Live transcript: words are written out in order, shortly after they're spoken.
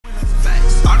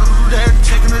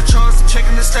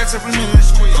checking the stats every minute.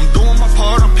 I'm doing my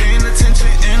part, I'm paying attention,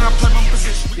 and I play my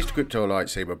position. It's the Crypto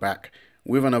Lightsaber back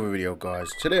with another video, guys.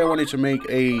 Today I wanted to make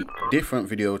a different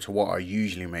video to what I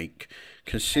usually make.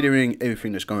 Considering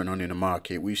everything that's going on in the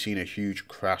market, we've seen a huge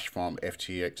crash from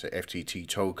FTX, a FTT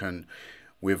token,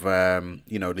 with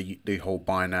you know, the whole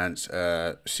Binance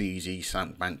CZ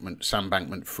Sam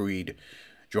Bankman-Fried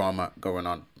drama going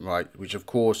on, right? Which of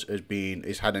course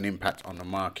has had an impact on the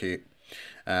market.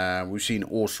 We've seen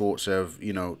all sorts of,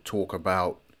 you know, talk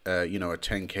about you know, a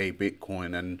 10k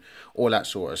Bitcoin and all that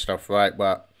sort of stuff, right?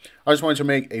 But I just wanted to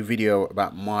make a video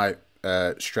about my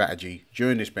strategy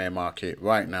during this bear market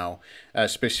right now,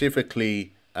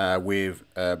 specifically with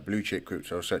blue chip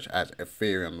crypto such as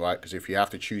Ethereum, right? Because if you have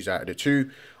to choose out of the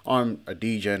two, I'm a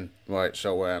degen, right?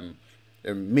 So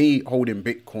me holding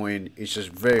Bitcoin is just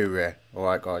very rare. All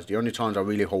right, guys, the only times I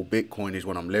really hold Bitcoin is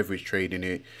when I'm leverage trading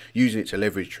it, using it to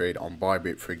leverage trade on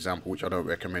Bybit, for example, which I don't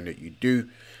recommend that you do.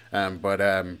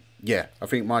 Yeah, I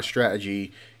think my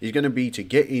strategy is going to be to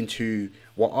get into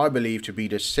what I believe to be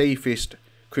the safest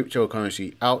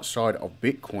cryptocurrency outside of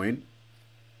Bitcoin,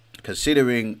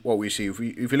 considering what we see. If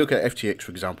you look at FTX,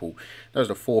 for example, that's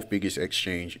the 4th biggest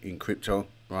exchange in crypto,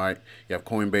 right? You have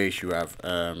Coinbase, you have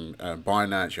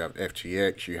Binance, you have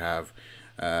FTX, you have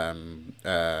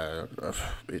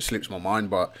it slips my mind,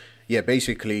 but yeah,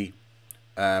 basically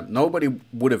nobody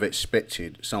would have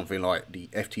expected something like the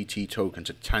FTT token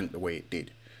to tank the way it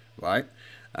did, right?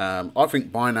 I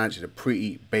think Binance is a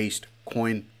pretty based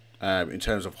coin in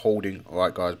terms of holding, all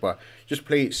right, guys, but just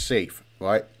play it safe,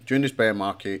 right? During this bear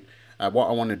market, what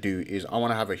I want to do is I want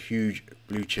to have a huge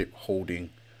blue chip holding,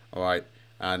 all right?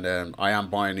 And I am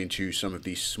buying into some of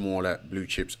these smaller blue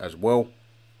chips as well.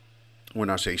 When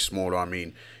I say smaller, I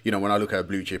mean, you know, when I look at a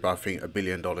blue chip, I think $1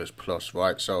 billion plus,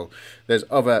 right? So there's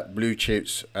other blue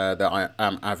chips that I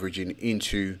am averaging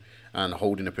into and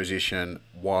holding a position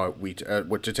while we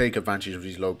to take advantage of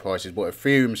these low prices. But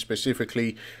Ethereum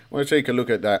specifically, I want to take a look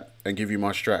at that and give you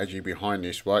my strategy behind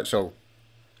this, right? So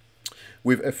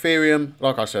with Ethereum,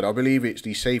 like I said, I believe it's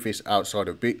the safest outside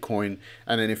of Bitcoin,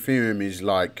 and then Ethereum is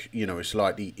like, you know, it's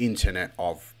like the internet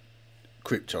of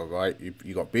crypto, right?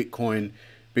 You got Bitcoin.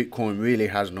 Bitcoin really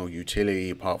has no utility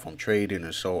apart from trading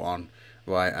and so on,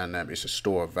 right? And it's a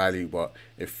store of value. But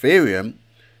Ethereum,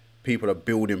 people are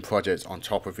building projects on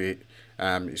top of it.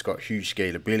 It's got huge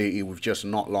scalability. We've just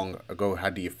not long ago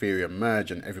had the Ethereum merge,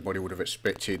 and everybody would have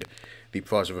expected the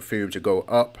price of Ethereum to go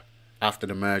up after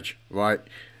the merge, right?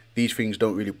 These things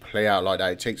don't really play out like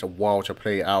that. It takes a while to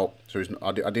play out. So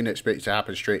I didn't expect it to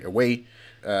happen straight away.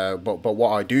 But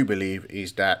what I do believe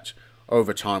is that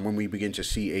over time, when we begin to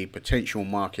see a potential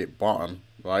market bottom,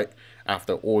 right,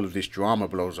 after all of this drama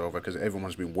blows over, because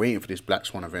everyone's been waiting for this black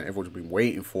swan event, everyone's been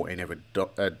waiting for it, and never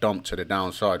dumped to the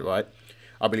downside, right?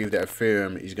 I believe that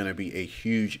Ethereum is going to be a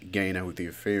huge gainer with the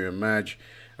Ethereum merge,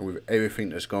 and with everything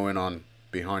that's going on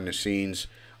behind the scenes.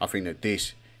 I think that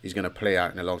this is going to play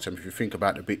out in the long term. If you think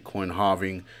about the Bitcoin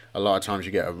halving, a lot of times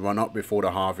you get a run up before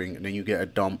the halving, and then you get a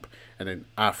dump, and then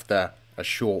after a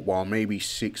short while, maybe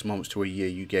 6 months to a year,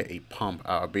 you get a pump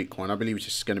out of Bitcoin. I believe it's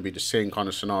just going to be the same kind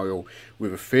of scenario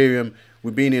with Ethereum.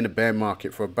 We've been in the bear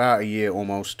market for about a year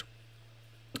almost,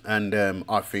 and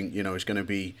I think, you know, it's going to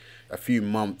be a few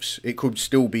months. It could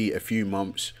still be a few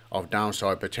months of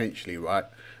downside potentially, right?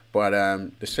 But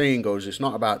the saying goes, it's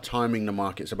not about timing the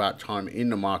market, it's about time in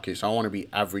the market. So I want to be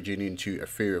averaging into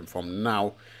Ethereum from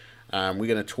now. We're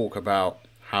going to talk about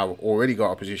how I've already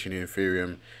got a position in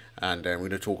Ethereum, and we're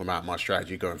going to talk about my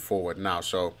strategy going forward now.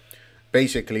 So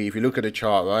basically, if you look at the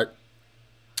chart, right,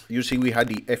 you'll see we had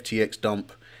the FTX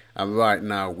dump, and right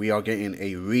now we are getting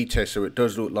a retest. So it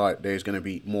does look like there's going to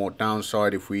be more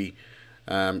downside if we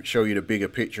show you the bigger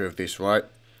picture of this, right?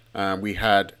 We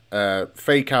had a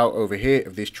fake out over here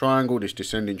of this triangle, this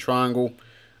descending triangle.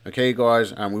 Okay,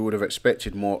 guys, and we would have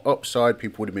expected more upside.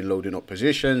 People would have been loading up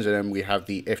positions, and then we have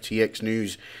the FTX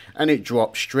news, and it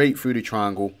dropped straight through the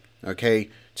triangle. Okay,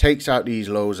 takes out these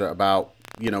lows at about,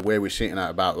 you know, where we're sitting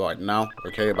at about right now.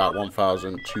 Okay, about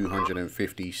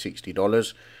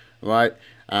 $1,250–$60, right?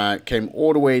 Came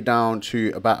all the way down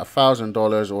to about $1,000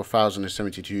 or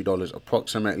 $1,072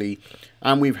 approximately,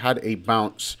 and we've had a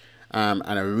bounce and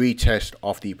a retest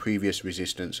of the previous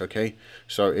resistance. Okay,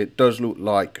 so it does look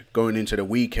like going into the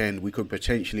weekend we could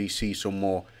potentially see some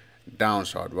more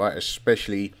downside, right?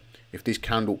 Especially if this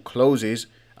candle closes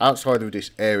outside of this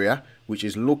area, which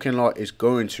is looking like it's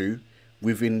going to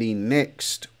within the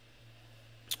next,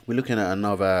 we're looking at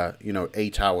another, you know,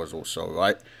 8 hours or so,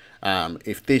 right?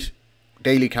 If this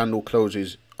daily candle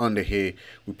closes under here,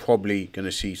 we're probably going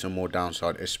to see some more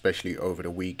downside, especially over the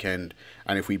weekend.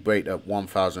 And if we break that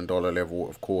 $1,000 level,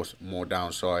 of course, more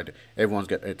downside. Everyone's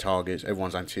got their targets,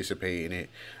 everyone's anticipating it.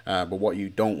 But what you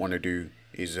don't want to do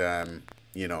is,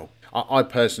 you know, I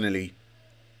personally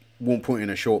won't put in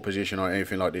a short position or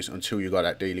anything like this until you got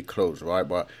that daily close, right?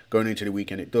 But going into the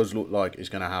weekend, it does look like it's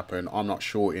going to happen. I'm not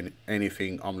shorting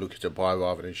anything. I'm looking to buy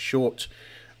rather than short.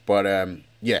 But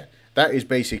yeah, that is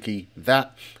basically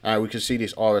that. We can see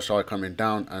this RSI coming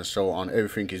down and so on.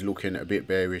 Everything is looking a bit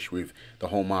bearish with the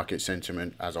whole market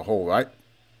sentiment as a whole, right?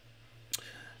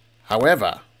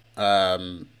 However,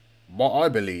 what I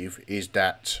believe is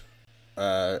that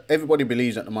everybody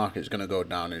believes that the market is going to go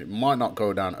down, and it might not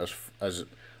go down as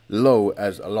low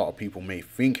as a lot of people may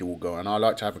think it will go. And I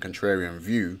like to have a contrarian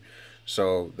view.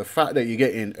 So the fact that you're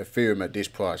getting Ethereum at this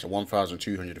price, at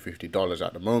 $1,250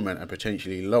 at the moment, and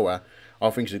potentially lower, I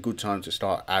think it's a good time to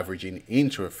start averaging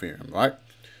into Ethereum, right?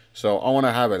 So I want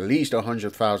to have at least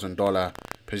 $100,000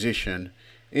 position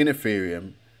in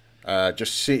Ethereum,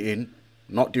 just sitting,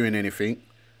 not doing anything,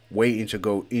 waiting to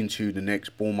go into the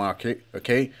next bull market,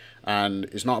 okay? And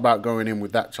it's not about going in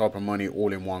with that type of money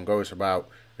all in one go. It's about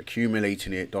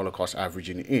accumulating it, dollar cost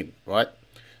averaging it in, right?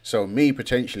 So me,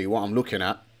 potentially, what I'm looking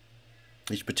at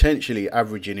is potentially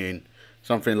averaging in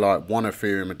something like 1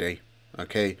 Ethereum a day,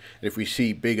 okay? And if we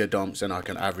see bigger dumps, then I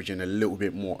can average in a little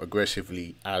bit more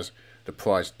aggressively as the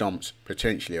price dumps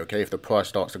potentially, okay? If the price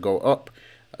starts to go up,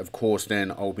 of course,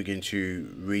 then I'll begin to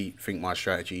rethink my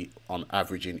strategy on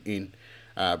averaging in.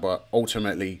 But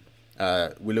ultimately,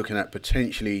 we're looking at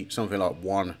potentially something like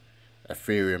 1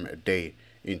 Ethereum a day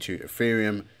into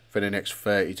Ethereum for the next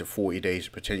 30 to 40 days,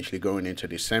 potentially going into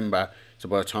December. So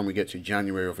by the time we get to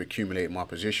January, I've accumulated my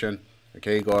position,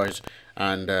 okay guys,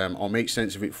 and I'll make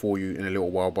sense of it for you in a little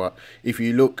while. But if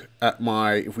you look at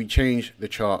if we change the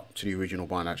chart to the original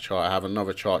Binance chart, I have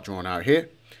another chart drawn out here,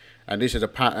 and this is a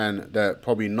pattern that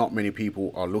probably not many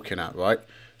people are looking at, right?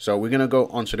 So we're going to go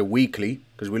onto the weekly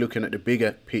because we're looking at the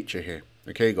bigger picture here,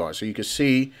 okay guys? So you can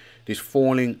see this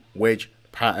falling wedge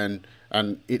pattern,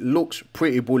 and it looks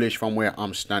pretty bullish from where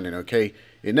I'm standing, okay?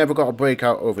 It never got a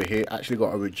breakout over here, actually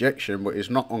got a rejection, but it's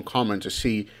not uncommon to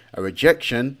see a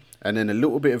rejection and then a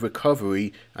little bit of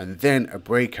recovery and then a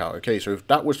breakout, okay? So if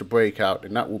that was the breakout,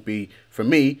 then that will be, for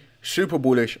me, super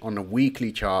bullish on the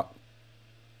weekly chart,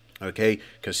 okay?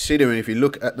 Considering if you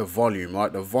look at the volume,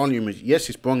 right? The volume is, yes,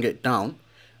 it's brought it down,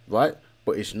 right?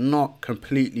 But it's not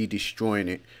completely destroying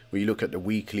it when you look at the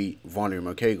weekly volume,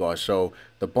 okay guys? So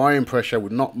the buying pressure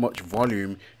with not much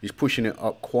volume is pushing it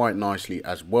up quite nicely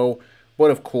as well. But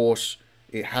of course,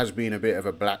 it has been a bit of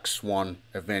a black swan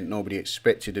event. Nobody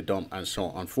expected the dump and so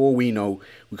on. For all we know,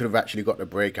 we could have actually got the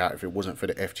breakout if it wasn't for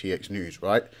the FTX news,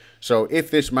 right? So if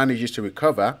this manages to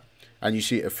recover and you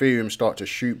see Ethereum start to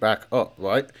shoot back up,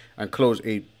 right, and close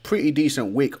a pretty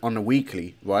decent wick on the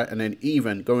weekly, right, and then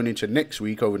even going into next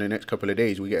week, over the next couple of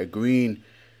days, we get a green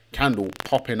candle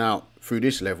popping out through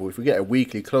this level. If we get a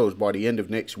weekly close by the end of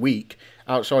next week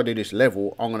outside of this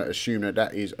level, I'm going to assume that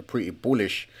that is a pretty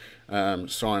bullish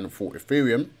sign for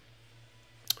Ethereum,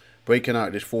 breaking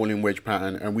out this falling wedge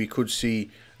pattern, and we could see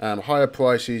higher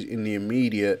prices in the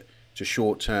immediate to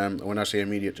short term. When I say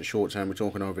immediate to short term, we're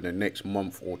talking over the next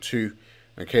month or two,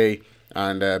 okay?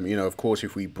 And you know, of course,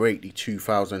 if we break the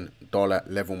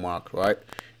 $2,000 level mark, right,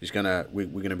 we're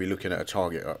gonna be looking at a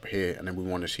target up here, and then we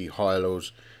want to see higher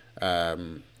lows,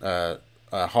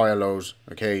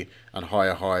 okay, and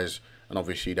higher highs, and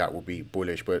obviously that will be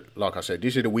bullish. But like I said,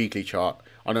 this is the weekly chart.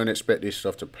 I don't expect this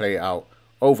stuff to play out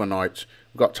overnight.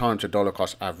 We've got time to dollar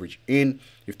cost average in.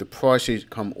 If the prices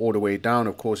come all the way down,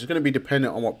 of course, it's going to be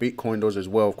dependent on what Bitcoin does as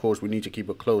well. Of course, we need to keep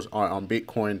a close eye on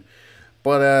Bitcoin.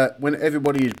 But when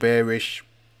everybody is bearish,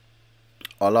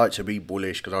 I like to be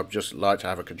bullish because I just like to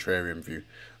have a contrarian view.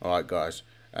 All right, guys.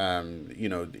 You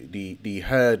know, the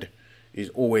herd is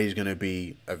always going to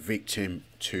be a victim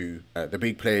to the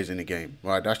big players in the game,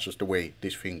 right? That's just the way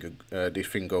this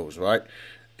thing goes, right?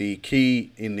 The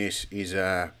key in this is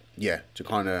yeah, to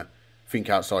kind of think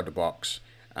outside the box.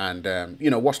 And you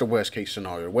know, what's the worst case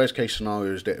scenario? The worst case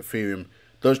scenario is that Ethereum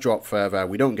does drop further.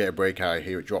 We don't get a breakout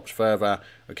here, it drops further,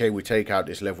 okay? We take out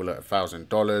this level at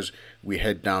 $1,000, we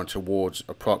head down towards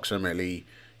approximately,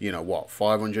 you know what,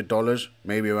 $500,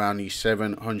 maybe around the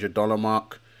 $700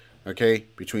 mark, okay?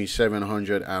 Between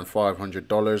 $700 and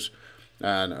 $500.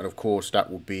 And of course that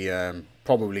would be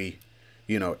probably,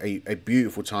 you know, a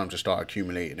beautiful time to start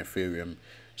accumulating Ethereum.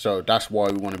 So that's why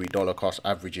we want to be dollar cost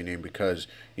averaging in, because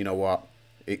you know what,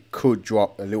 it could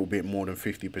drop a little bit more than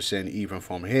 50% even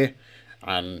from here.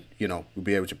 and you know, we'll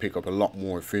be able to pick up a lot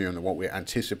more Ethereum than what we're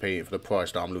anticipating for the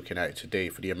price that I'm looking at today,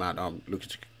 for the amount I'm looking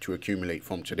to accumulate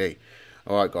from today.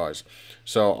 All right, guys.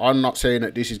 So I'm not saying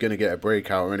that this is going to get a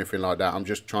breakout or anything like that. I'm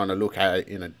just trying to look at it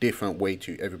in a different way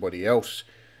to everybody else,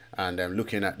 and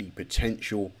looking at the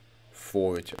potential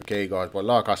for it. Okay, guys. But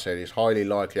like I said, it's highly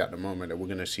likely at the moment that we're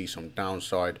going to see some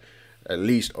downside, at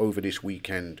least over this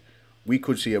weekend. We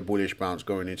could see a bullish bounce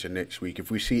going into next week.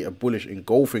 If we see a bullish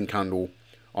engulfing candle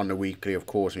on the weekly, of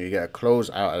course, and you get a close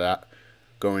out of that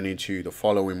going into the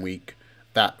following week,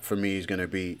 that for me is going to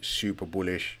be super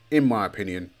bullish, in my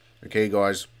opinion. Okay,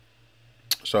 guys.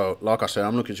 So like I said,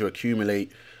 I'm looking to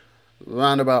accumulate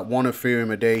around about 1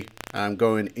 Ethereum a day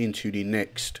going into the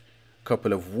next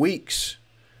couple of weeks.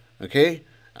 Okay,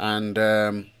 and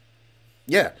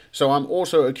yeah, so I'm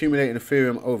also accumulating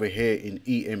Ethereum over here in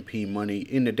EMP money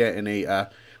in the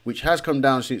detonator, which has come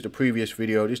down since the previous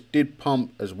video. This did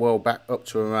pump as well back up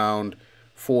to around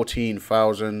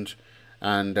 14,000,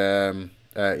 and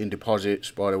in deposits.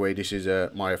 By the way, this is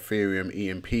my Ethereum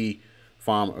EMP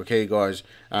farm. Okay, guys,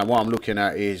 and what I'm looking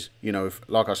at is, you know, if,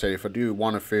 like I said, if I do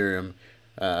 1 Ethereum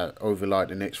over like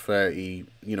the next 30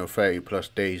 plus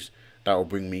days, that will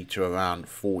bring me to around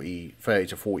 $30,000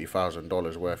 to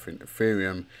 $40,000 worth in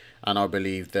Ethereum. And I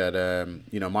believe that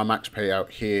you know, my max payout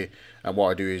here, and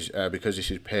what I do is, because this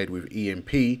is paired with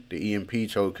EMP, the EMP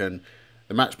token,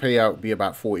 the max payout would be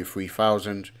about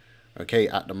 43,000. Okay,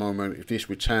 at the moment, if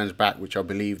this returns back, which I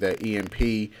believe that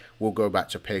EMP will go back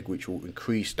to peg, which will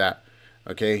increase that,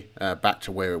 okay, back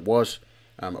to where it was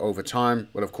over time.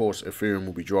 But of course, Ethereum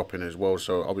will be dropping as well,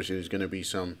 so obviously there's going to be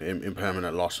some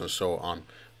impermanent loss and so on.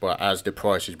 But as the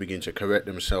prices begin to correct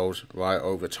themselves, right,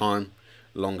 over time,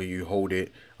 longer you hold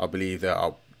it, I believe that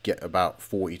I'll get about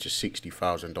 $40,000 to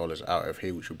 $60,000 out of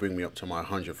here, which will bring me up to my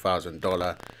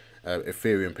 $100,000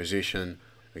 Ethereum position.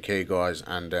 Okay, guys,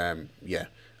 and yeah,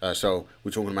 so we're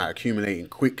talking about accumulating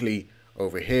quickly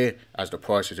over here as the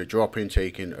prices are dropping,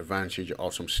 taking advantage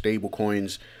of some stable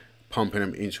coins, pumping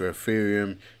them into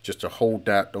Ethereum just to hold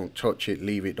that. Don't touch it,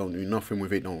 leave it, don't do nothing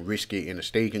with it, don't risk it in a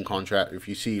staking contract. If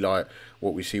you see like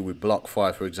what we see with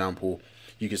BlockFi, for example,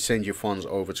 you can send your funds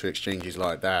over to exchanges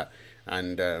like that,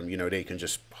 and you know, they can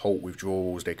just halt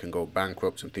withdrawals, they can go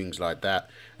bankrupt and things like that.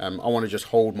 I want to just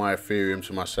hold my Ethereum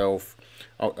to myself.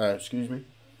 Oh, excuse me.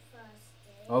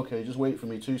 Okay, just wait for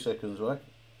me 2 seconds, right?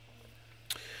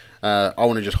 I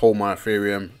want to just hold my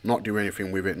Ethereum, not do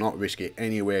anything with it, not risk it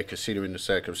anywhere considering the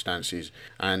circumstances,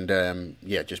 and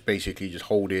yeah, just basically just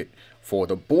hold it for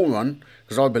the bull run,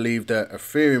 because I believe that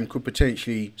Ethereum could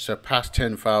potentially surpass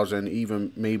 10,000,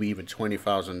 even maybe even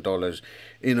 $20,000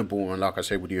 in a bull run. Like I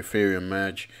said, with the Ethereum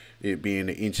merge, it being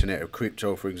the internet of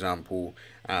crypto, for example,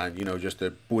 and you know, just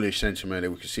the bullish sentiment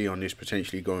that we can see on this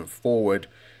potentially going forward.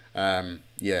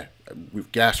 Yeah,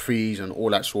 with gas fees and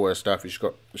all that sort of stuff, it's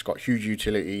got huge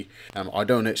utility. I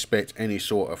don't expect any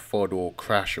sort of FUD or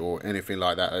crash or anything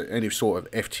like that, any sort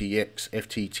of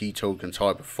FTT token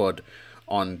type of FUD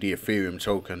on the Ethereum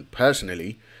token.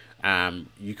 Personally,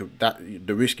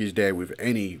 the risk is there with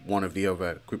any one of the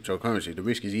other cryptocurrencies. The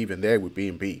risk is even there with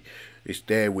BNB. It's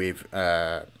there with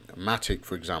Matic,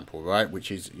 for example, right,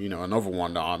 which is, you know, another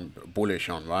one that I'm bullish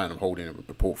on, right, and I'm holding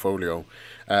a portfolio.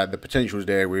 The potential is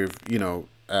there with, you know,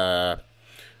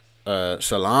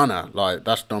 Solana, like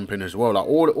that's dumping as well. Like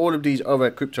all of these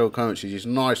other cryptocurrencies, it's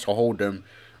nice to hold them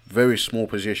very small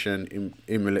position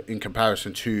in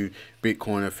comparison to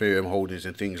Bitcoin, Ethereum holdings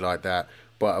and things like that.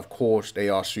 But of course, they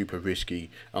are super risky.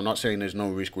 I'm not saying there's no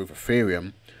risk with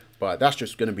Ethereum, but that's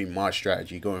just going to be my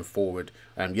strategy going forward.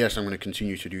 Yes, I'm going to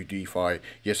continue to do DeFi.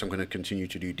 Yes, I'm going to continue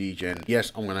to do DGen.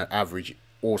 Yes, I'm going to average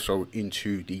also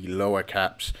into the lower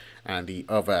caps and the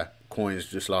other coins,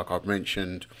 just like I've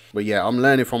mentioned. But yeah, I'm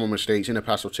learning from my mistakes. In the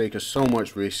past, I've taken so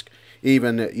much risk.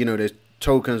 Even, you know, there's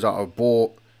tokens that I've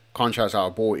bought, contracts that I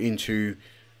bought into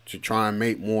to try and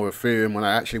make more Ethereum, when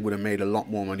I actually would have made a lot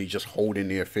more money just holding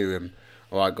the Ethereum.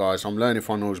 Alright guys, I'm learning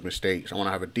from those mistakes. I want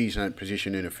to have a decent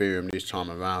position in Ethereum this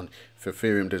time around. If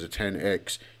Ethereum does a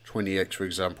 10x, 20x for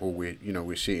example,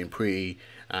 we're sitting pretty,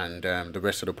 and the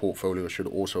rest of the portfolio should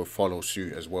also follow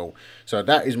suit as well. So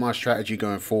that is my strategy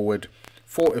going forward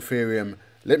for Ethereum.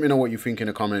 Let me know what you think in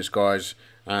the comments, guys,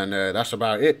 and that's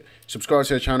about it. Subscribe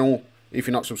to the channel if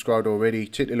you're not subscribed already.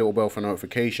 Tick the little bell for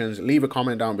notifications. Leave a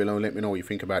comment down below. Let me know what you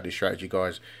think about this strategy,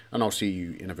 guys, and I'll see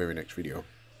you in the very next video.